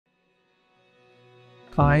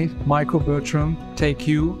I, Michael Bertram, take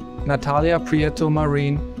you, Natalia Prieto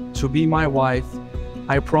Marin, to be my wife.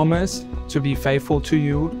 I promise to be faithful to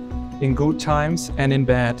you in good times and in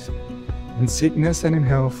bad, in sickness and in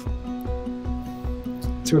health,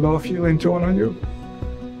 to love you and to honor you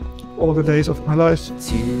all the days of my life.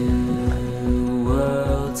 Two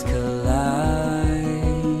worlds collide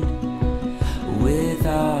with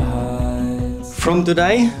our hearts. From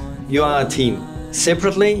today, you are a team.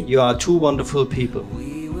 Separately, you are two wonderful people.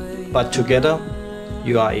 But together,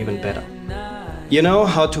 you are even better. You know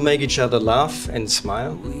how to make each other laugh and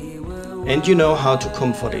smile, and you know how to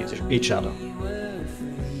comfort each other.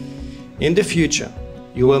 In the future,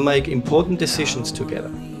 you will make important decisions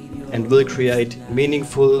together and will create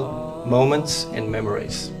meaningful moments and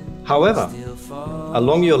memories. However,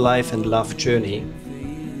 along your life and love journey,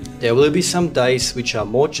 there will be some days which are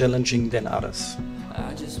more challenging than others.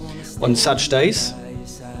 On such days,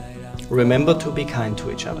 remember to be kind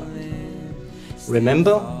to each other.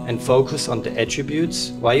 Remember and focus on the attributes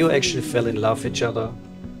why you actually fell in love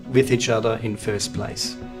with each other in first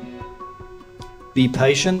place. Be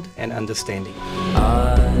patient and understanding.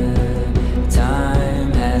 Our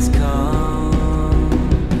time has come.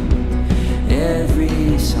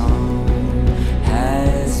 Every song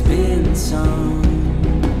has been sung.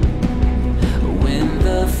 When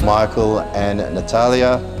the Michael and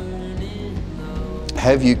Natalia,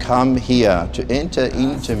 have you come here to enter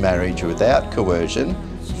into marriage without coercion,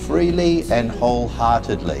 freely and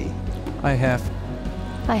wholeheartedly? I have.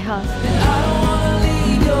 I have. I don't wanna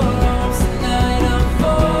leave your arms tonight. I'm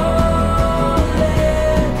falling,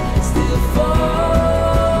 still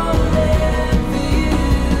falling for you.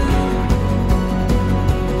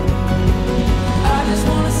 I just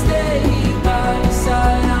wanna stay by your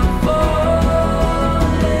side. I'm falling,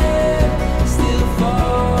 still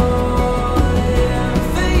falling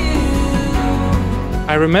for you.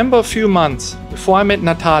 I remember a few months before I met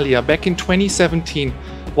Natalia back in 2017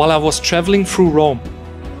 while I was traveling through Rome.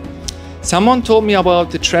 Someone told me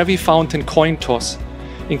about the Trevi Fountain coin toss.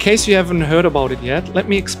 In case you haven't heard about it yet, let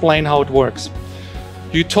me explain how it works.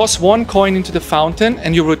 You toss one coin into the fountain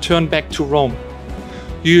and you return back to Rome.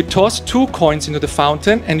 You toss 2 coins into the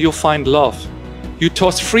fountain and you'll find love. You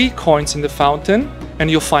toss 3 coins in the fountain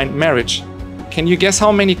and you'll find marriage. Can you guess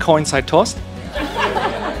how many coins I tossed?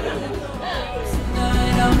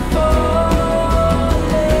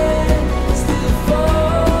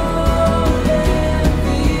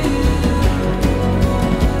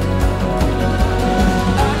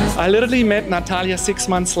 I literally met Natalia 6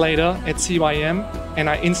 months later at CYM and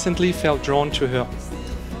I instantly felt drawn to her.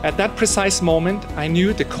 At that precise moment, I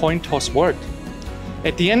knew the coin toss worked.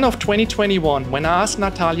 At the end of 2021, when I asked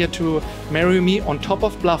Natalia to marry me on top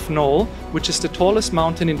of Bluff Knoll, which is the tallest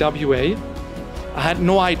mountain in WA, I had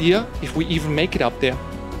no idea if we even make it up there.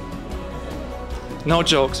 No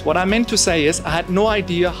jokes. What I meant to say is I had no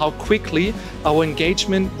idea how quickly our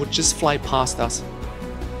engagement would just fly past us.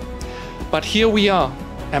 But here we are,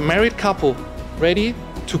 a married couple, ready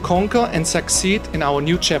to conquer and succeed in our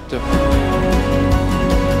new chapter.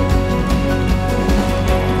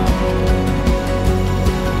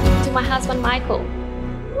 To my husband, Michael.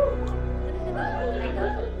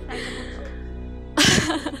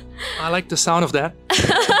 I like the sound of that.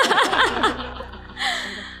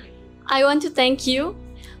 I want to thank you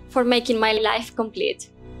for making my life complete.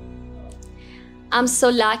 I'm so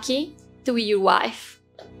lucky to be your wife.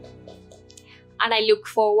 And I look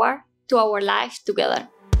forward to our life together.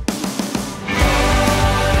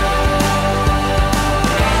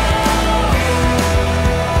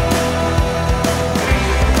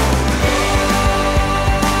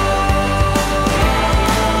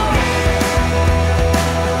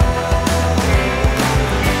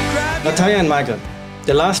 Natalia and Michael,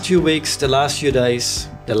 the last few weeks, the last few days,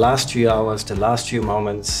 the last few hours, the last few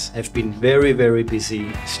moments have been very, very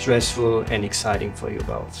busy, stressful and exciting for you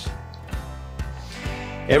both.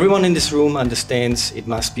 Everyone in this room understands it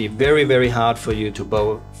must be very, very hard for you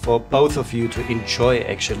for both of you to enjoy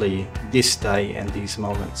actually this day and these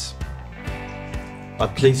moments.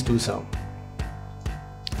 But please do so.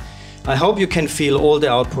 I hope you can feel all the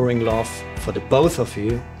outpouring love for the both of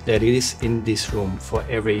you that is in this room for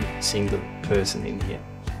every single person in here.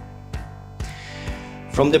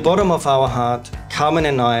 From the bottom of our heart, Carmen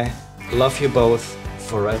and I love you both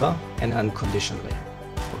forever and unconditionally.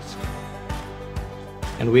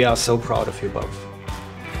 And we are so proud of you both.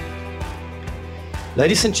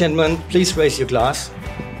 Ladies and gentlemen, please raise your glass.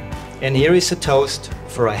 And here is a toast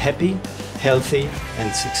for a happy, healthy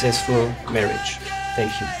and successful marriage.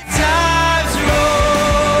 Thank you. Times roll.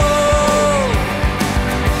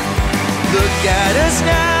 Look at us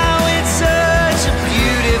now, it's such a beautiful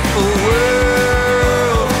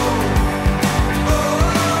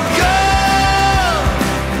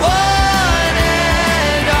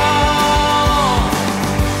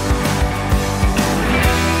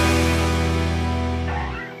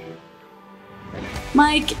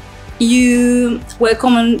Mike, you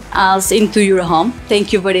welcomed us into your home.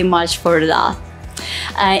 Thank you very much for that.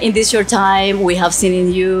 In this short time, we have seen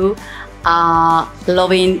in you a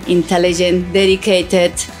loving, intelligent,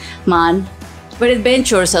 dedicated man, very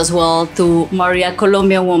adventurous as well, to marry a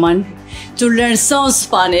Colombian woman, to learn some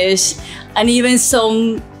Spanish and even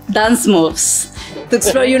some dance moves, to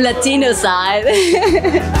explore your Latino side.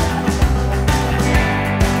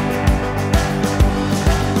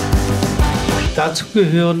 Dazu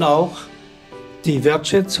gehören auch die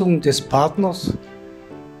Wertschätzung des Partners,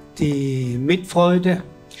 die Mitfreude,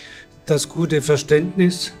 das gute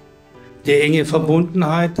Verständnis, die enge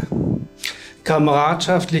Verbundenheit,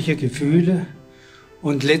 kameradschaftliche Gefühle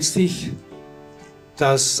und letztlich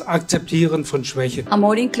das Akzeptieren von Schwächen.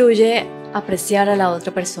 Amor incluye apreciar a la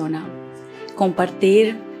otra persona,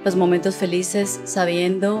 compartir los momentos felices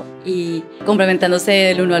sabiendo y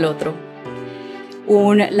complementándose el uno al otro.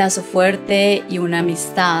 Un lazo fuerte y una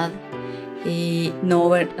amistad y no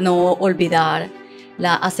olvidar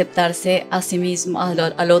aceptarse a sí mismo,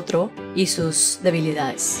 al otro y sus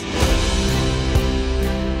debilidades.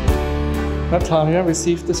 Natalia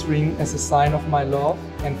received this ring as a sign of my love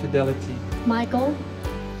and fidelity. Michael,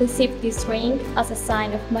 receive this ring as a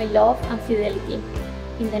sign of my love and fidelity.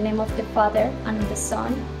 In the name of the Father, and of the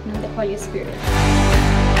Son, and of the Holy Spirit.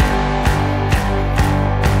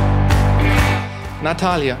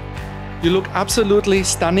 Natalia, you look absolutely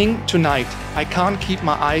stunning tonight. I can't keep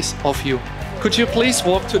my eyes off you. Could you please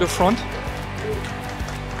walk to the front?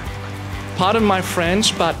 Pardon my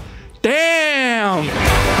French, but damn!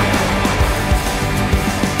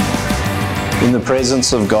 In the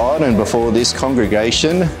presence of God and before this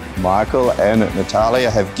congregation, Michael and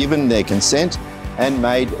Natalia have given their consent and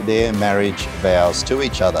made their marriage vows to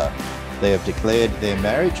each other. They have declared their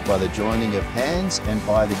marriage by the joining of hands and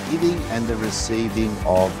by the giving and the receiving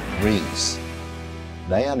of rings.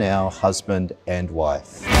 They are now husband and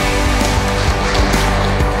wife.